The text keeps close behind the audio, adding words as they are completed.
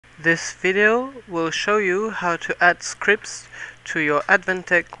This video will show you how to add scripts to your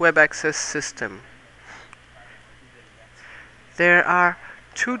Advantech WebAccess system. There are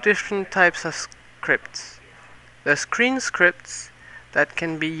two different types of scripts. The screen scripts that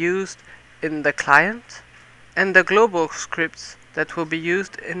can be used in the client and the global scripts that will be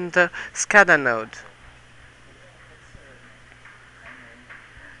used in the SCADA node.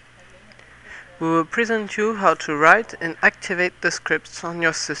 We will present you how to write and activate the scripts on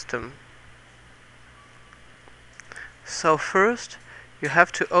your system. So first, you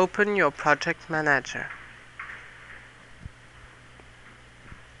have to open your project manager.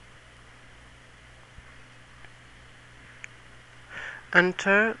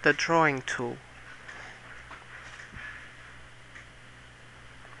 Enter the drawing tool.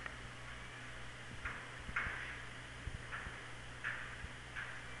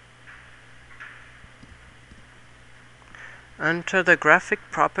 Enter the graphic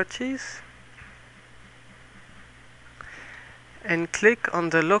properties and click on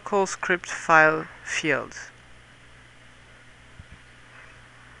the local script file field.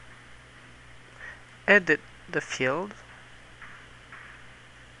 Edit the field.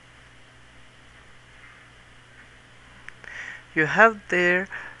 You have there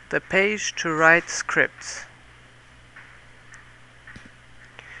the page to write scripts.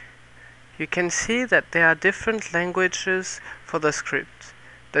 You can see that there are different languages for the script: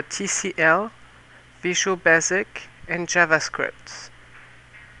 the TCL, Visual Basic, and JavaScript.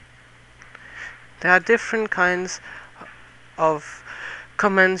 There are different kinds of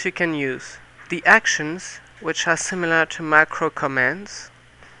commands you can use. The actions, which are similar to macro commands.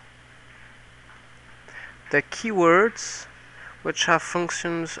 The keywords, which are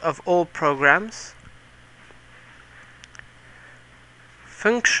functions of all programs.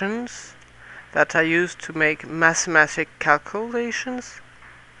 Functions that are used to make mathematical calculations.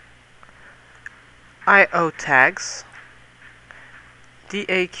 I/O tags,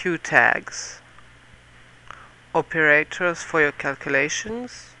 DAQ tags, operators for your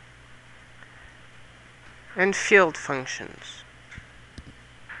calculations, and field functions.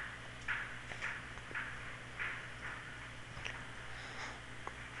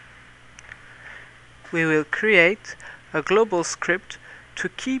 We will create a global script to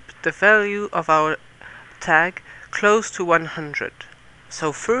keep the value of our tag close to 100.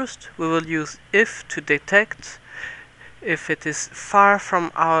 So first we will use if to detect if it is far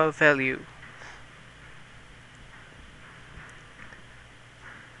from our value.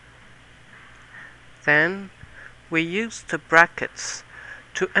 Then we use the brackets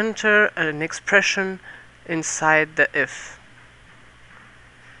to enter an expression inside the if.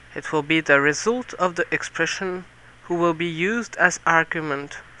 It will be the result of the expression who will be used as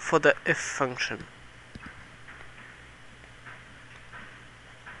argument for the if function.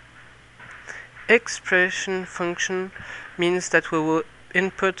 Expression function means that we will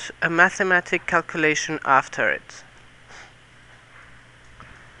input a mathematical calculation after it.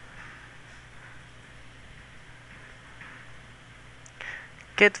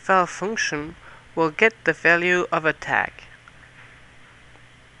 GetVal function will get the value of a tag.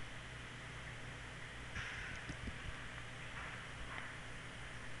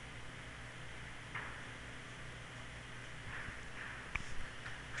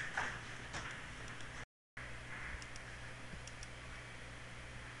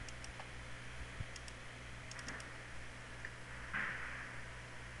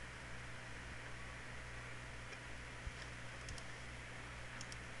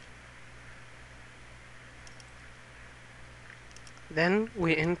 Then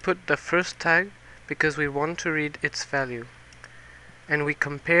we input the first tag because we want to read its value, and we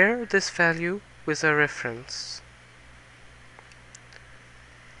compare this value with a reference.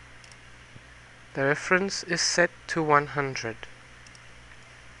 The reference is set to 100.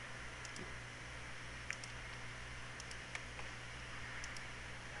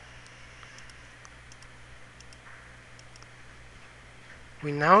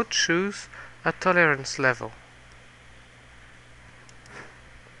 We now choose a tolerance level.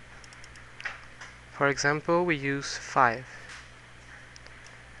 For example, we use 5.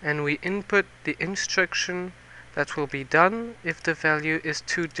 And we input the instruction that will be done if the value is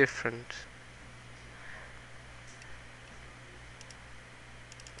too different.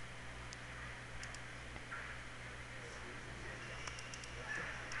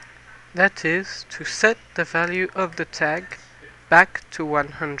 That is, to set the value of the tag back to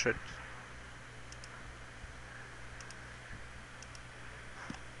 100.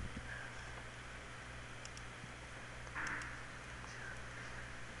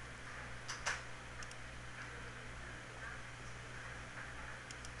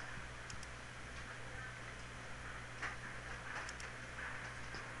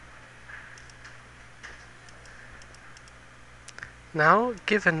 Now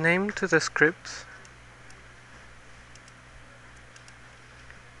give a name to the script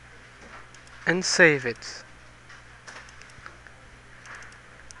and save it.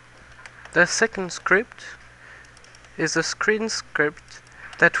 The second script is a screen script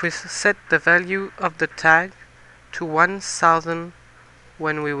that will set the value of the tag to 1000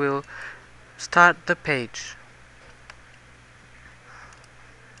 when we will start the page.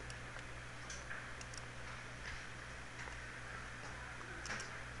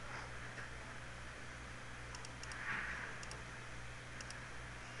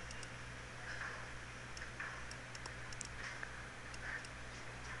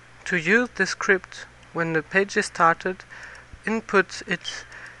 To use the script when the page is started, input it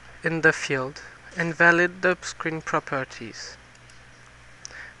in the field and validate the screen properties.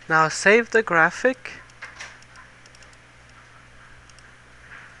 Now save the graphic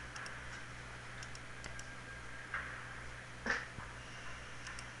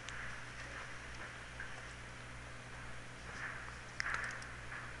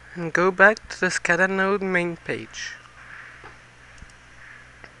and go back to the SCADA Node main page.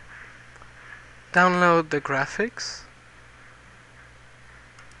 Download the graphics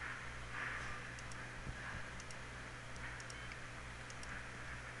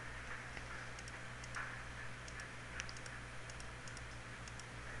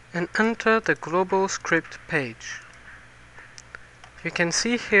and enter the global script page. You can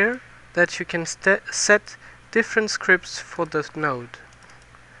see here that you can set different scripts for the node.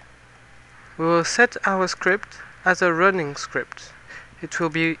 We will set our script as a running script. It will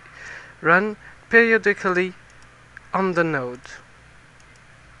be run periodically on the node.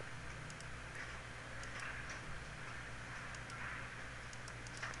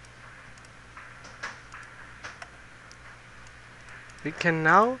 We can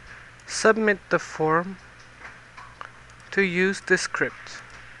now submit the form to use the script.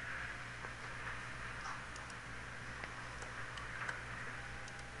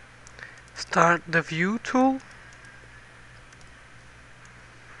 Start the View tool.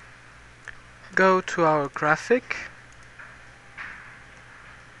 Go to our graphic.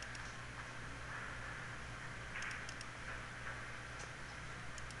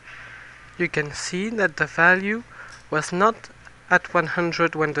 You can see that the value was not at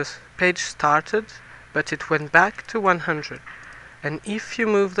 100 when the page started, but it went back to 100. And if you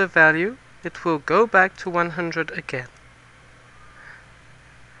move the value, it will go back to 100 again.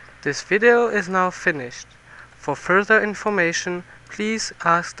 This video is now finished. For further information, please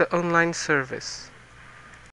ask the online service.